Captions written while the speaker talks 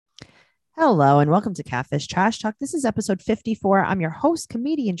Hello and welcome to Catfish Trash Talk. This is episode 54. I'm your host,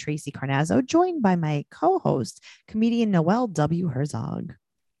 comedian Tracy Carnazzo, joined by my co-host, comedian Noelle W. Herzog.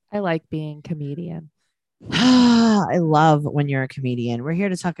 I like being comedian. I love when you're a comedian. We're here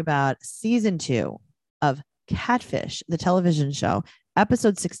to talk about season 2 of Catfish, the television show,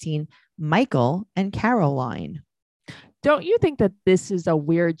 episode 16, Michael and Caroline. Don't you think that this is a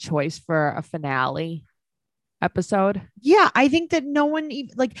weird choice for a finale episode? Yeah, I think that no one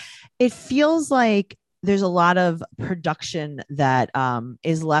like it feels like there's a lot of production that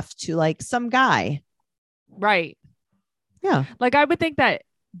is left to like some guy. Right. Yeah. Like I would think that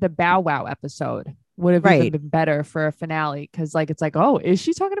the Bow Wow episode would have even Right. been better for a finale because like it's like, oh, is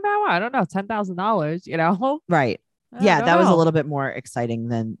she talking about I don't know, $10,000, you know? Right. I Yeah, don't that was a know. little bit more exciting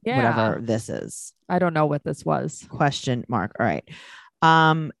than Yeah. whatever this is. I don't know what this was. Question mark. All right.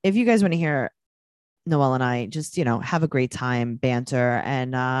 If you guys want to hear Noelle and I just, have a great time, banter,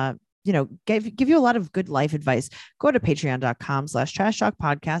 and give you a lot of good life advice, go to patreon.com/trash talk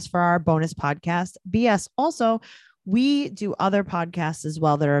podcast for our bonus podcast. BS. Also, we do other podcasts as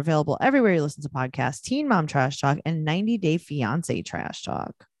well that are available everywhere you listen to podcasts: Teen Mom Trash Talk and 90 Day Fiance Trash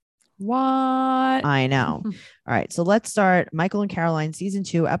Talk. What? I know. All right. So let's start Michael and Caroline, season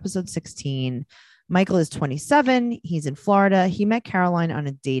 2, episode 16. Michael is 27. He's in Florida. He met Caroline on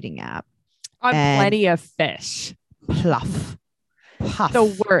a dating app On and Plenty of Fish. pluff, puff.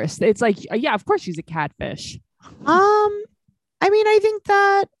 The worst. It's like, yeah, of course she's a catfish. I mean, I think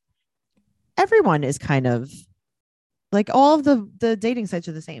that everyone is kind of like all of the dating sites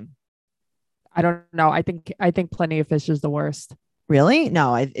are the same. I don't know. I think Plenty of Fish is the worst. Really?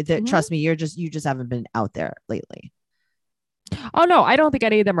 No, Mhm. trust me, you just haven't been out there lately. Oh no, I don't think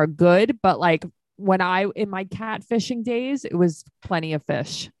any of them are good, but like when I in my catfishing days, it was Plenty of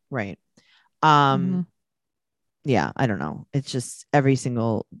Fish. Right. Mhm. Yeah, I don't know. It's just every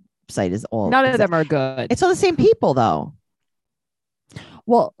single site is all None of them are good. it's all the same people though.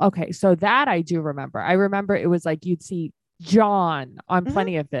 Well, okay, so that I do remember. I remember it was like you'd see John on Mhm.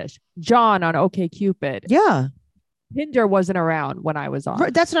 Plenty of Fish, John on OK Cupid. Yeah. Tinder wasn't around when I was on.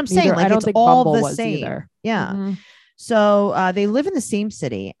 That's what I'm saying. Either. I Like don't it's think all Bumble the was same. either. Yeah. Mhm. So they live in the same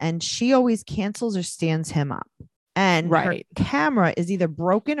city and she always cancels or stands him up. And her Right. camera is either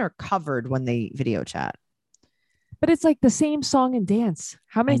broken or covered when they video chat. But it's like the same song and dance.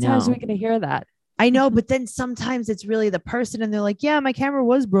 How I many times are we know. going to hear that? I know, but then sometimes it's really the person and they're like, yeah, my camera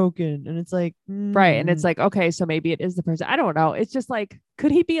was broken. And it's like, Right. And it's like, okay, so maybe it is the person. I don't know. It's just like,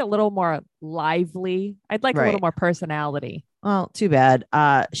 could he be a little more lively? I'd like a little right. more personality. Well, too bad.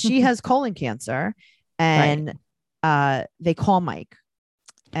 She has colon cancer Right. and they call Mike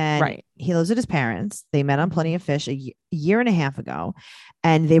and Right. he lives with his parents. They met on Plenty of Fish a year and a half ago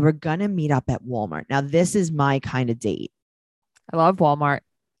and they were going to meet up at Walmart. Now, this is my kind of date. I love Walmart.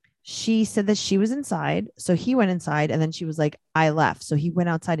 She said that she was inside. So he went inside and then she was like, I left. So he went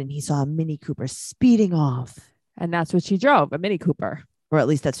outside and he saw a Mini Cooper speeding off. And that's what she drove, a Mini Cooper. Or at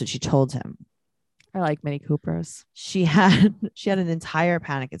least that's what she told him. I like Mini Coopers. She had an entire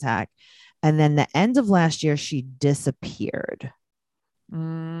panic attack. And then the end of last year, she disappeared.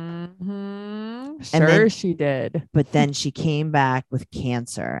 Sure, then, she did. But then she came back with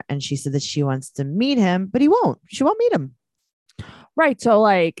cancer and she said that she wants to meet him, but she won't meet him. Right. So,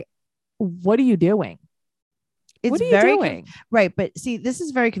 like, what are you doing? It's what are you very doing? Right. But see, this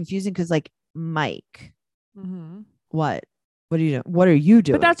is very confusing because, like, Mike, what? What are you doing? What are you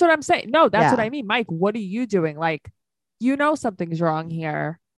doing? But that's what I'm saying. No, that's Yeah. what I mean. Mike, what are you doing? Like, you know, something's wrong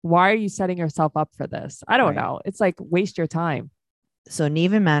here. Why are you setting yourself up for this? I don't Right. know. It's like waste your time. So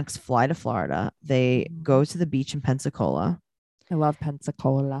Neve and Max fly to Florida. They go to the beach in Pensacola. I love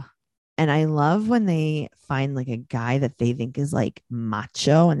Pensacola. And I love when they find like a guy that they think is like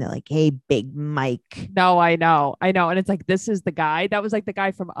macho and they're like, hey, big Mike. No, I know. I know. And it's like, this is the guy that was like the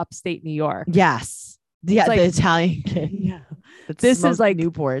guy from upstate New York. Yes. Yeah. like, the Italian kid. Yeah. This is like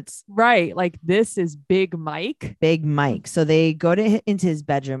Newports. Right. Like this is Big Mike. Big Mike. So they go into his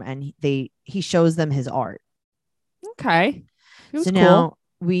bedroom and he shows them his art. Okay. So now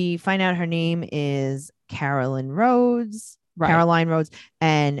we find out her name is Caroline Rhodes. Right. Caroline Rhodes.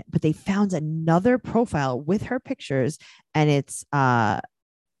 But they found another profile with her pictures and it's oh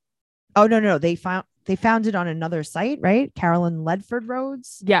no. They found it on another site, right? Carolyn Ledford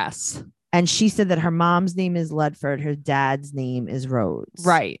Rhodes. Yes. And she said that her mom's name is Ledford, her dad's name is Rhodes.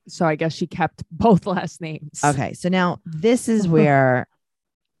 Right. So I guess she kept both last names. Okay. So now this is where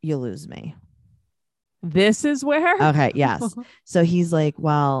you lose me. This is where? Okay. Yes. So he's like,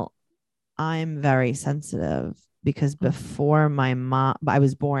 well, I'm very sensitive because before I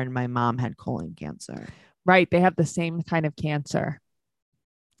was born, my mom had colon cancer. Right. They have the same kind of cancer.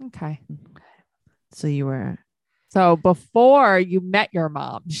 Okay. So you were So before you met your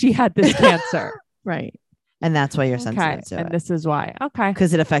mom, she had this cancer. right. And that's why you're Okay. sensitive to And it. this is why. Okay.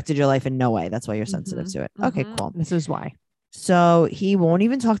 Because it affected your life in no way. That's why you're sensitive to it. Okay, cool. This is why. So he won't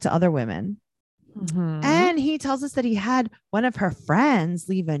even talk to other women. Mhm. And he tells us that he had one of her friends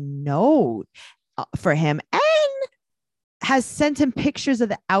leave a note for him and has sent him pictures of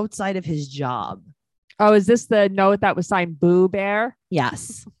the outside of his job. Oh, is this the note that was signed Boo Bear?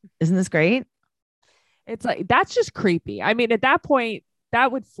 Yes. Isn't this great? It's like, that's just creepy. I mean, at that point,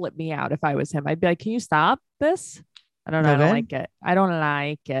 that would flip me out if I was him. I'd be like, can you stop this? I don't know. No I don't good? like it. I don't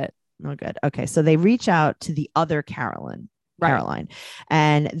like it. No good. Okay. So they reach out to the other Caroline.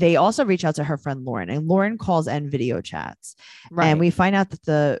 And they also reach out to her friend Lauren, and Lauren calls and video chats. Right. And we find out that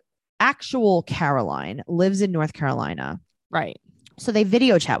the actual Caroline lives in North Carolina. Right. So they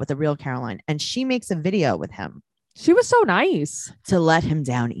video chat with the real Caroline, and she makes a video with him She was so nice. to let him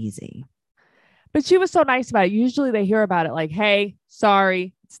down easy. But she was so nice about it. Usually they hear about it like, hey,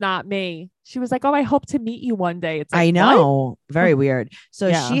 sorry, it's not me. She was like, oh, I hope to meet you one day. It's like, I know. what? Very weird. So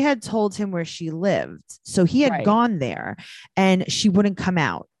Yeah. she had told him where she lived. So he had Right. gone there and she wouldn't come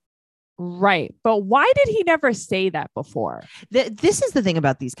out. Right. But why did he never say that before? This is the thing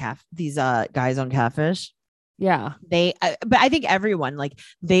about these guys on Catfish. Yeah. But I think everyone, like,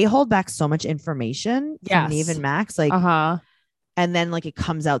 they hold back so much information from Neve and Max, like, and then like it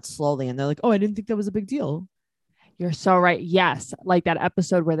comes out slowly and they're like, oh, I didn't think that was a big deal. You're so right. Yes. Like that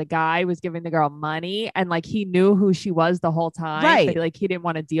episode where the guy was giving the girl money and like he knew who she was the whole time. Right. But like he didn't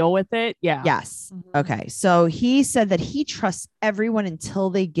want to deal with it. Yeah. Yes. Okay. So he said that he trusts everyone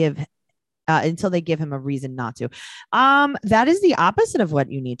until they give him a reason not to. That is the opposite of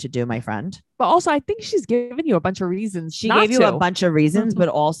what you need to do, my friend. But also, I think she's given you a bunch of reasons. She gave you a bunch of reasons, but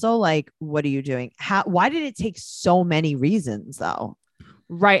also like, what are you doing? Why did it take so many reasons though?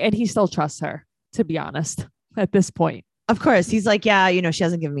 Right. And he still trusts her, to be honest, at this point. Of course. He's like, yeah, she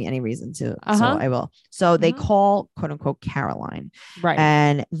hasn't given me any reason to, so I will. So they call, quote unquote, Caroline. Right.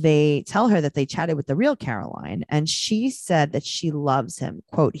 And they tell her that they chatted with the real Caroline. And she said that she loves him.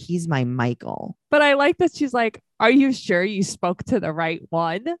 Quote, he's my Michael. But I like that she's like, are you sure you spoke to the right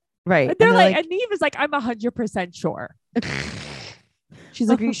one? Right. And they're like, and Neve is like, I'm 100% sure. She's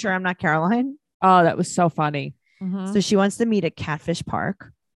like, are you sure I'm not Caroline? Oh, that was so funny. So she wants to meet at Catfish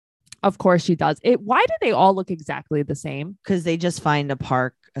Park. Of course she does. Why do they all look exactly the same? Because they just find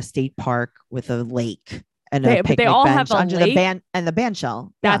a state park with a lake and a picnic they all bench have under lake? the band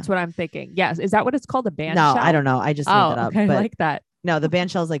shell. That's what I'm thinking. Yes. Is that what it's called? A band shell? No, I don't know. I just made that up. Okay, but I like that. No, the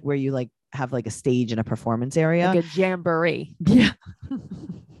band shell is like where you like have like a stage and a performance area. Like a jamboree. Yeah.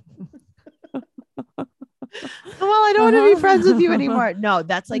 Well, I don't want to be friends with you anymore. No,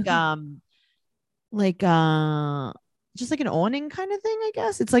 that's like just like an awning kind of thing, I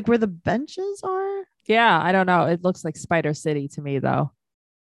guess. It's like where the benches are. Yeah, I don't know. It looks like Spider City to me, though.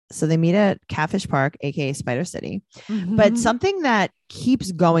 So they meet at Catfish Park, aka Spider City. But something that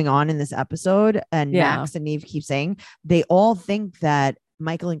keeps going on in this episode, and Max and Neve keep saying, they all think that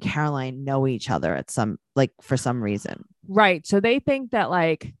Michael and Caroline know each other for some reason. Right. So they think that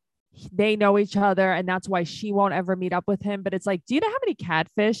like they know each other and that's why she won't ever meet up with him. But it's like, do you know how many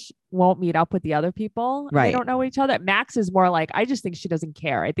catfish won't meet up with the other people? Right. They don't know each other. Max is more like, I just think she doesn't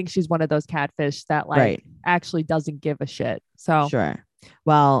care. I think she's one of those catfish that like actually doesn't give a shit. So sure.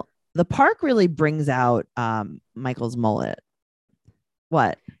 Well, the park really brings out Michael's mullet.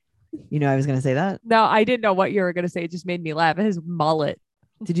 What? I was going to say that. No, I didn't know what you were going to say. It just made me laugh. His mullet.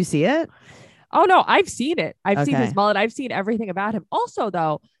 Did you see it? Oh, no, I've seen it. I've seen his mullet. I've seen everything about him. Also,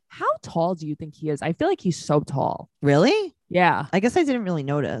 though, how tall do you think he is? I feel like he's so tall. Really? Yeah. I guess I didn't really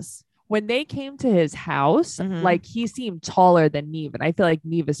notice. When they came to his house, like he seemed taller than Neve. And I feel like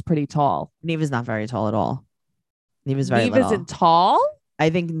Neve is pretty tall. Neve is not very tall at all. Neve is very Neve little. isn't tall? I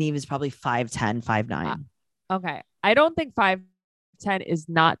think Neve is probably 5'10", 5'9". Okay. I don't think 5'10" is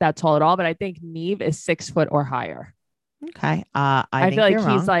not that tall at all, but I think Neve is 6 foot or higher. Okay. I think feel like you're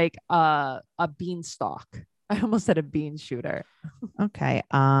wrong. He's like a beanstalk. I almost said a bean shooter. Okay.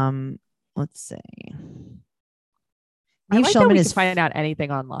 Let's see. Neve Schulman is find out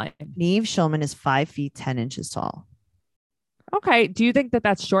anything online. Neve Schulman is 5 feet 10 inches tall. Okay. Do you think that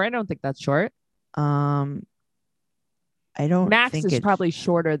that's short? I don't think that's short. I don't. Max is probably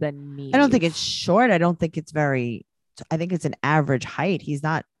shorter than Neve. I don't think it's short. I don't think it's very. I think it's an average height. He's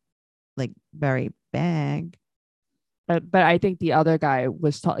not like very big. But I think the other guy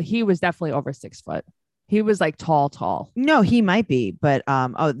was tall. He was definitely over 6 foot. He was like tall. No, he might be, but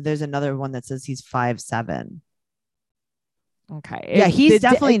there's another one that says he's 5'7". Okay. Yeah, he's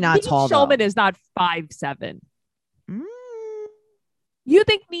definitely not tall. Schulman is not 5'7". Yeah, You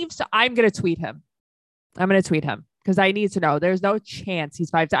think Neve's? I'm gonna tweet him. I'm gonna tweet him because I need to know. There's no chance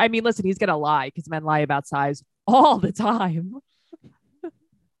he's 5'10". I mean, listen, he's gonna lie because men lie about size all the time.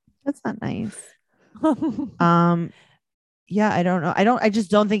 That's not nice. Yeah, I don't know. I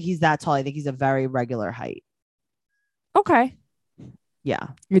just don't think he's that tall. I think he's a very regular height. Okay. Yeah.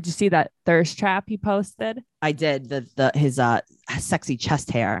 Did you see that thirst trap he posted? I did. His sexy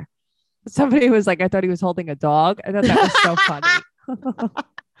chest hair. Somebody was like, I thought he was holding a dog. I thought that was so funny.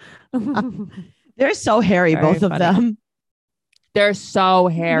 They're so hairy, Very both of funny. them. They're so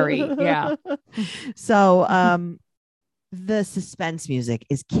hairy. Yeah. So the suspense music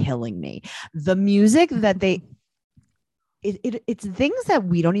is killing me. The music that they it's things that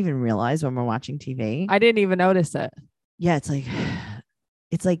we don't even realize when we're watching TV. I didn't even notice it. Yeah, it's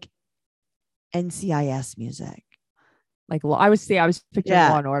like NCIS music. Like I was picturing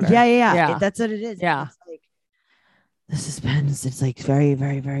Law and Order. Yeah. That's what it is. Yeah. It's like the suspense. It's like very,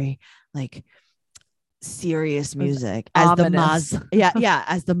 very, very like serious music as the Mazda.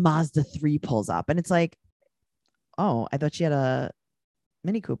 As the Mazda 3 pulls up, and it's like, oh, I thought she had a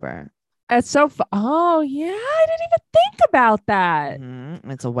Mini Cooper. It's so oh yeah, I didn't even think about that.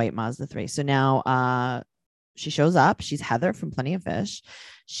 Mm-hmm. It's a white Mazda 3. So now she shows up. She's Heather from Plenty of Fish.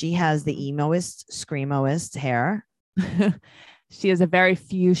 She has the emoist, screamoist hair. She has a very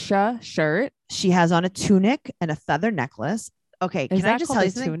fuchsia shirt. She has on a tunic and a feather necklace. Okay, Is can I just tell you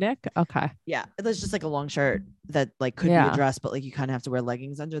something? Tunic? Okay. Yeah, it's just like a long shirt that like could be a dress, but like you kind of have to wear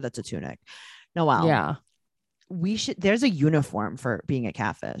leggings under. That's a tunic. No, wow. Yeah. There's a uniform for being a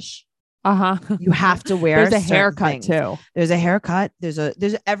catfish. Uh-huh. You have to wear There's a haircut things. too. There's a haircut. There's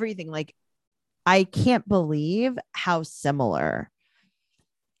everything. Like, I can't believe how similar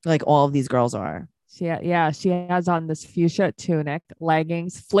like all of these girls are. She has on this fuchsia tunic,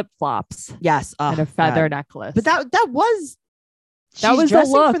 leggings, flip-flops. Yes. And a feather necklace. But that was the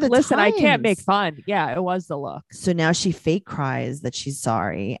look. The Listen, times. I can't make fun. Yeah, it was the look. So now she fake cries that she's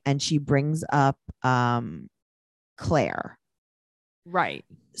sorry, and she brings up Claire. Right.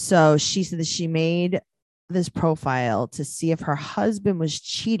 So she said that she made this profile to see if her husband was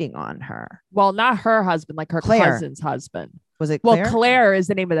cheating on her. Well, not her husband, like her Claire. cousin's husband. Was it Claire? Well, Claire is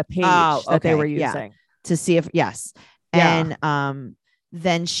the name of the page that they were using. Yeah. To see if, yes. Yeah. And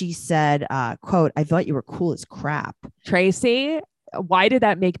then she said, quote, I thought you were cool as crap. Tracy, why did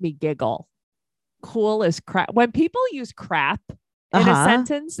that make me giggle? Cool as crap. When people use crap in a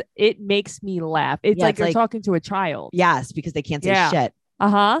sentence, it makes me laugh. It's like you're talking to a child. Yes, because they can't say shit.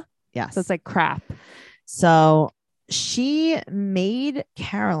 Yes. So it's like crap. So she made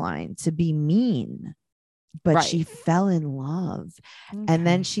Caroline to be mean, but she fell in love. Okay. And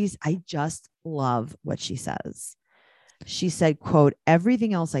then I just love what she says. She said, quote,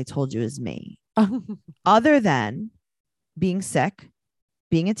 everything else I told you is me. Other than being sick,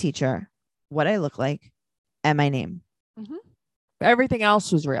 being a teacher, what I look like, and my name. Mm-hmm. Everything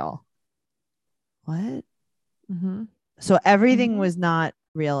else was real. What? Mm-hmm. So everything was not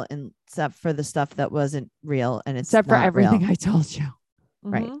real except for the stuff that wasn't real, and it's except for everything real. I told you. Mm-hmm.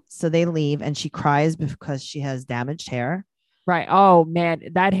 Right. So they leave, and she cries because she has damaged hair. Right. Oh man,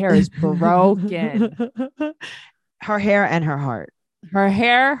 that hair is broken. Her hair and her heart. Her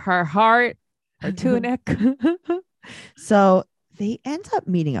hair, her heart, her tunic. So they end up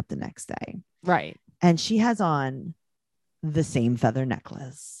meeting up the next day. Right. And she has on the same feather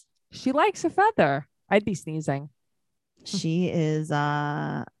necklace. She likes a feather. I'd be sneezing. She is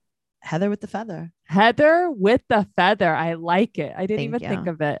Heather with the feather. Heather with the feather. I like it. I didn't even think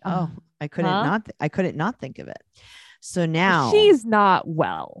of it. Oh, I couldn't not think of it. So now she's not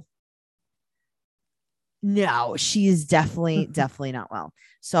well. No, she is definitely not well.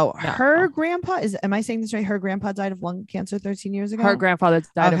 So her grandpa am I saying this right? Her grandpa died of lung cancer 13 years ago. Her grandfather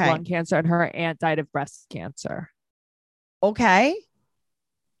died of lung cancer, and her aunt died of breast cancer. Okay.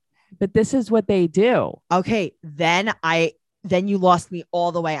 But this is what they do. Okay. Then you lost me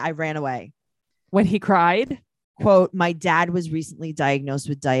all the way. I ran away. When he cried? Quote, my dad was recently diagnosed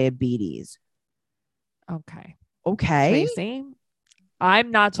with diabetes. Okay. Tracy,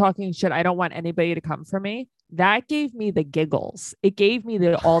 I'm not talking shit. I don't want anybody to come for me. That gave me the giggles. It gave me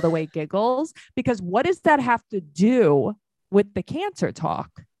the all the way giggles, because what does that have to do with the cancer talk?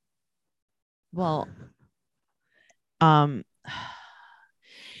 Well,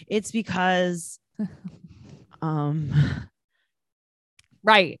 it's because,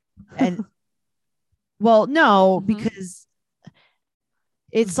 right. And well, no, because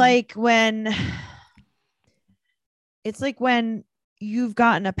it's like when you've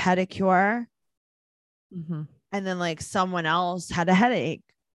gotten a pedicure and then like someone else had a headache.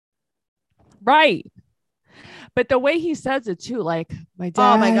 Right. But the way he says it too, like my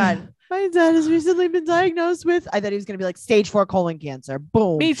dad. Oh my God. My dad has recently been diagnosed with, I thought he was going to be like stage 4 colon cancer.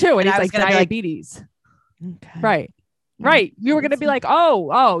 Boom. Me too. And I he's was like gonna be like, diabetes. okay. Right. Right. You were going to be like,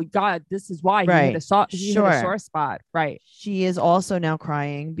 oh God, this is why he hit a sore spot. Right. She is also now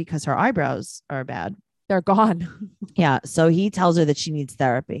crying because her eyebrows are bad. They're gone. Yeah. So he tells her that she needs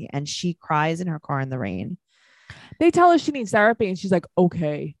therapy and she cries in her car in the rain. They tell her she needs therapy and she's like,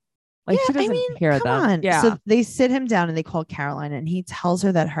 okay. Like she doesn't hear come them. on. Yeah. So they sit him down and they call Caroline and he tells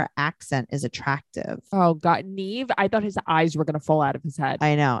her that her accent is attractive. Oh God. Neve, I thought his eyes were going to fall out of his head.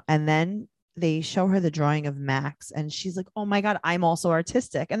 I know. And then they show her the drawing of Max and she's like, oh my God, I'm also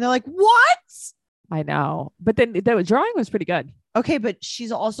artistic. And they're like, what? I know. But then the drawing was pretty good. Okay. But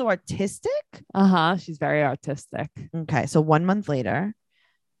she's also artistic. She's very artistic. Okay. So 1 month later,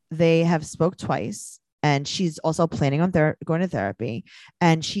 they have spoke twice and she's also planning on going to therapy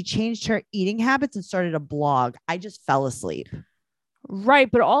and she changed her eating habits and started a blog. I just fell asleep. Right.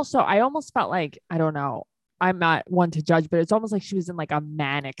 But also I almost felt like, I don't know. I'm not one to judge, but it's almost like she was in like a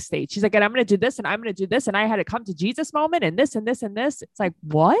manic state. She's like, and I'm going to do this and I'm going to do this. And I had a come to Jesus moment and this and this and this. It's like,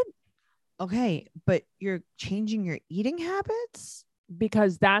 what? Okay. But you're changing your eating habits?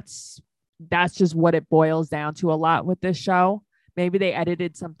 Because that's just what it boils down to a lot with this show. Maybe they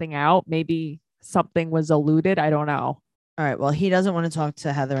edited something out. Maybe something was alluded. I don't know. All right. Well, he doesn't want to talk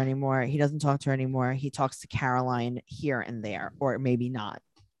to Heather anymore. He doesn't talk to her anymore. He talks to Caroline here and there, or maybe not.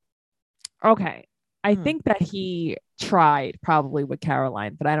 Okay. I think that he tried probably with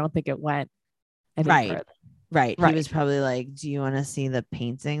Caroline, but I don't think it went any further. Right. He was probably like, do you want to see the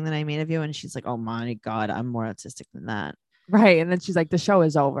painting that I made of you? And she's like, oh my God, I'm more autistic than that. Right. And then she's like, the show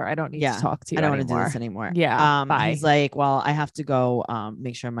is over. I don't need to talk to you. I don't want to do this anymore. Yeah. Bye. He's like, well, I have to go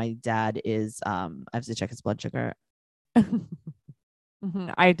make sure my dad is I have to check his blood sugar. I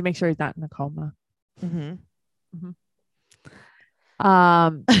have to make sure he's not in a coma.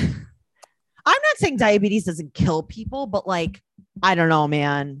 I'm not saying diabetes doesn't kill people, but like, I don't know,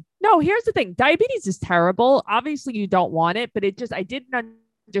 man. No, here's the thing. Diabetes is terrible. Obviously you don't want it, but I didn't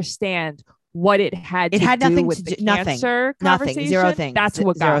understand what it had to do nothing with to the cancer conversation. Zero things. That's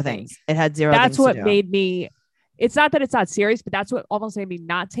what got me. It had zero That's things what to do. made me, it's not that it's not serious, but that's what almost made me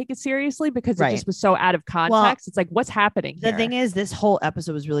not take it seriously because it just was so out of context. Well, it's like, what's happening here? The thing is, this whole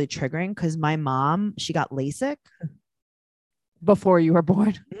episode was really triggering because my mom, she got LASIK. Before you were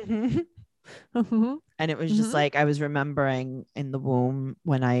born. And it was just like, I was remembering in the womb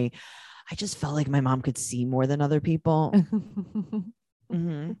when I just felt like my mom could see more than other people.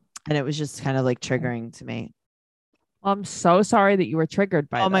 And it was just kind of like triggering to me. I'm so sorry that you were triggered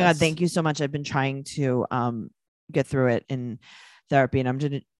by this. Oh my God. Thank you so much. I've been trying to get through it in therapy and I'm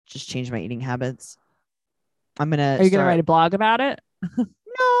going to just change my eating habits. Are you going to write a blog about it? No,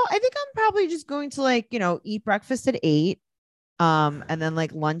 I think I'm probably just going to like, eat breakfast at 8. And then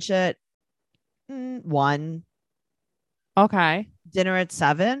like lunch at 1. Okay. Dinner at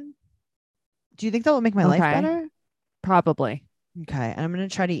 7. Do you think that will make my life better? Probably. Okay. And I'm going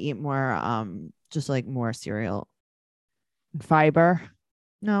to try to eat more, just like more cereal. Fiber.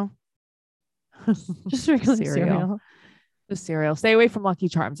 No. Just regular cereal. Just cereal. Stay away from Lucky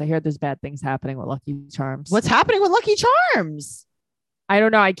Charms. I hear there's bad things happening with Lucky Charms. What's happening with Lucky Charms? I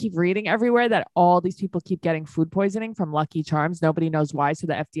don't know. I keep reading everywhere that all these people keep getting food poisoning from Lucky Charms. Nobody knows why. So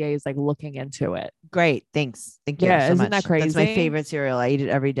the FDA is like looking into it. Great. Thanks. Thank you so isn't much. That crazy? That's my favorite cereal. I eat it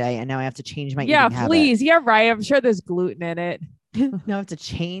every day. And now I have to change my eating habit. Please. Yeah, right. I'm sure there's gluten in it. Now I have to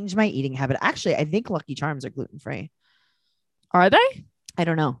change my eating habit. Actually, I think Lucky Charms are gluten-free. Are they? I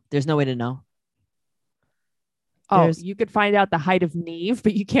don't know. There's no way to know. You could find out the height of Neve,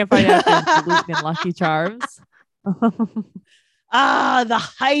 but you can't find out if there's gluten in Lucky Charms. The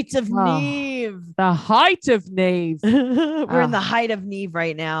height of Neve. The height of Neve. We're in the height of Neve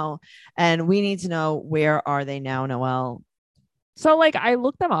right now. And we need to know, where are they now, Noelle? So like I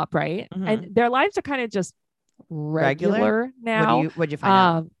looked them up, right? And their lives are kind of just regular now. What'd you find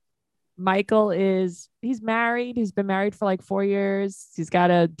out? Michael he's married. He's been married for like 4 years. He's got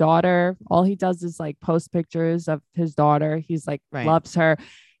a daughter. All he does is like post pictures of his daughter. He's like, loves her.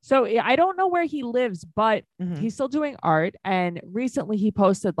 So I don't know where he lives, but he's still doing art. And recently he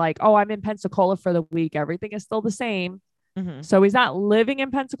posted like, oh, I'm in Pensacola for the week. Everything is still the same. So he's not living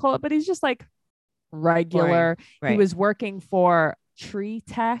in Pensacola, but he's just like regular. He was working for Tree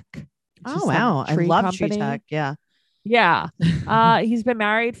Tech. Oh, wow. I love Tree Tech. Yeah. Yeah. He's been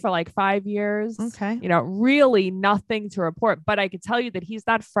married for like 5 years. Okay. Really nothing to report, but I could tell you that he's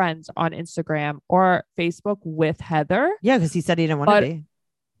not friends on Instagram or Facebook with Heather. Yeah. Cause he said he didn't want to be.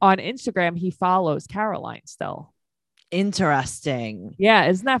 On Instagram, he follows Caroline still. Interesting. Yeah.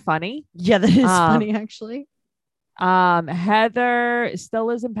 Isn't that funny? Yeah, that is funny, actually. Heather still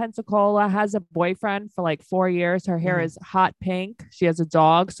lives in Pensacola, has a boyfriend for like 4 years. Her hair is hot pink. She has a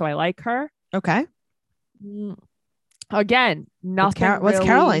dog, so I like her. Okay. Again, nothing. What's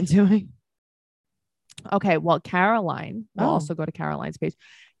Caroline doing? Okay, well, Caroline, we'll also go to Caroline's page.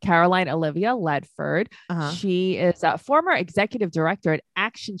 Caroline Olivia Ledford. She is a former executive director at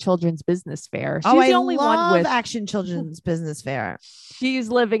Action Children's Business Fair. She's the only one with Action Children's Business Fair. She's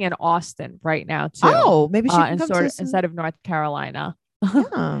living in Austin right now too. Oh, maybe she can come instead of North Carolina.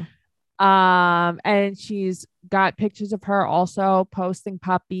 Yeah. And she's got pictures of her also posting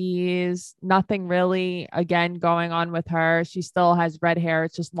puppies. Nothing really, again, going on with her. She still has red hair.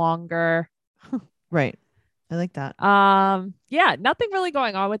 It's just longer. Right. I like that. Yeah, nothing really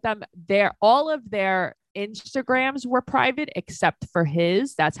going on with them. All of their Instagrams were private except for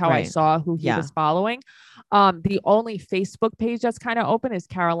his. That's how I saw who he was following. The only Facebook page that's kind of open is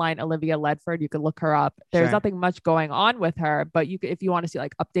Caroline Olivia Ledford. You could look her up. There's nothing much going on with her, but you could, if you want to see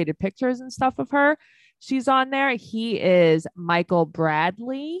like updated pictures and stuff of her, she's on there. He is Michael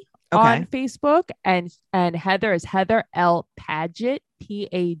Bradley on Facebook, and Heather is Heather L. Padgett,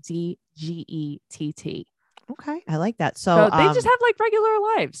 Padgett. Okay, I like that. So they just have like regular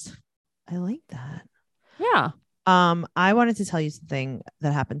lives. I like that. Yeah. I wanted to tell you something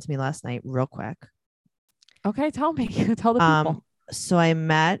that happened to me last night real quick. Okay, tell me. Tell the people. So I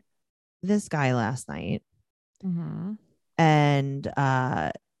met this guy last night, and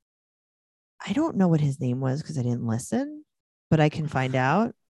I don't know what his name was because I didn't listen, but I can find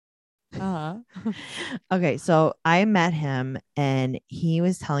out. Okay, so I met him and he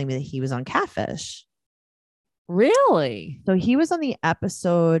was telling me that he was on Catfish. Really? So he was on the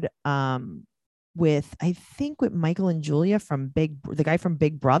episode with with Michael and Julia from the guy from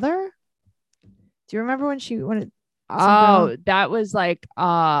Big Brother. Do you remember when that was like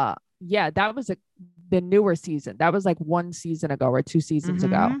that was the newer season. That was like 1 season ago or 2 seasons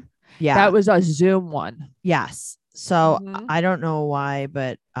ago. Yeah. That was a Zoom one. Yes. So I don't know why,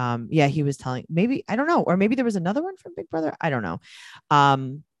 but he was telling, maybe, I don't know, or maybe there was another one from Big Brother. I don't know.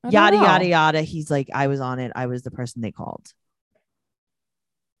 Yada, yada. He's like, I was on it. I was the person they called.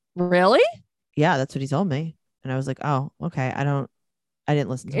 Really? Yeah, that's what he told me. And I was like, oh, okay. I didn't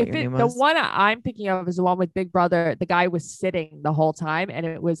listen to what your name was. The one I'm thinking of is the one with Big Brother. The guy was sitting the whole time, and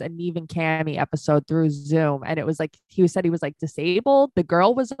it was a Neve and Cammy episode through Zoom. And it was like, he said he was like disabled. The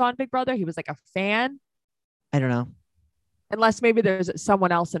girl was on Big Brother. He was like a fan. I don't know. Unless maybe there's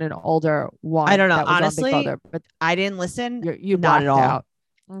someone else in an older one. I don't know. That was honestly, on Big Brother, but I didn't listen. You not at all. Out.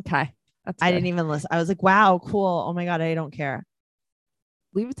 Okay. I didn't even listen. I was like, wow, cool. Oh my God, I don't care.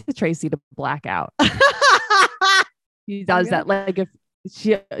 Leave it to Tracy to black out. He does that. Like if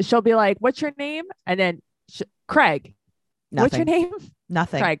she'll be like, what's your name? And then Craig. Nothing. What's your name?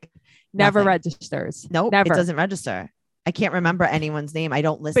 Nothing. Craig. Never registers. Nope. Never. It doesn't register. I can't remember anyone's name. I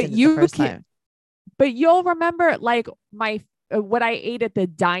don't listen the first time. But you'll remember like what I ate at the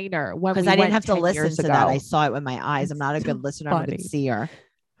diner because I didn't have to listen to that. I saw it with my eyes. I'm not a good listener. I'm a good seer.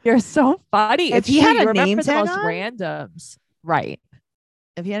 You're so funny. If he had a name tag on, randoms, right?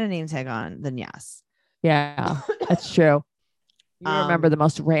 If he had a name tag on, then yes. Yeah, that's true. You remember the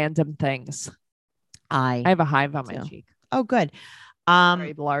most random things. I have a hive on my cheek. Oh, good.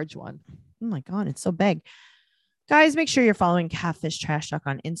 Very large one. Oh my God, it's so big. Guys, make sure you're following Catfish Trash Talk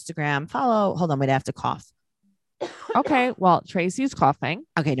on Instagram. Hold on, wait, I have to cough. Okay, well, Tracy's coughing.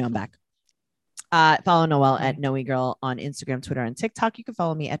 Okay, no, I'm back. Follow Noelle at Noe Girl on Instagram, Twitter, and TikTok. You can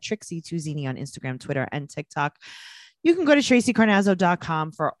follow me at Trixie2Zini on Instagram, Twitter, and TikTok. You can go to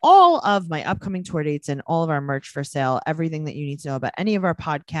TracyCarnazzo.com for all of my upcoming tour dates and all of our merch for sale, everything that you need to know about any of our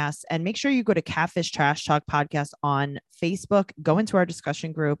podcasts. And make sure you go to Catfish Trash Talk Podcast on Facebook, go into our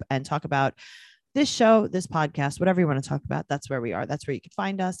discussion group and talk about this show, this podcast, whatever you want to talk about. That's where we are. That's where you can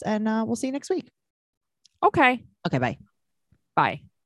find us. And we'll see you next week. Okay. Okay, bye. Bye.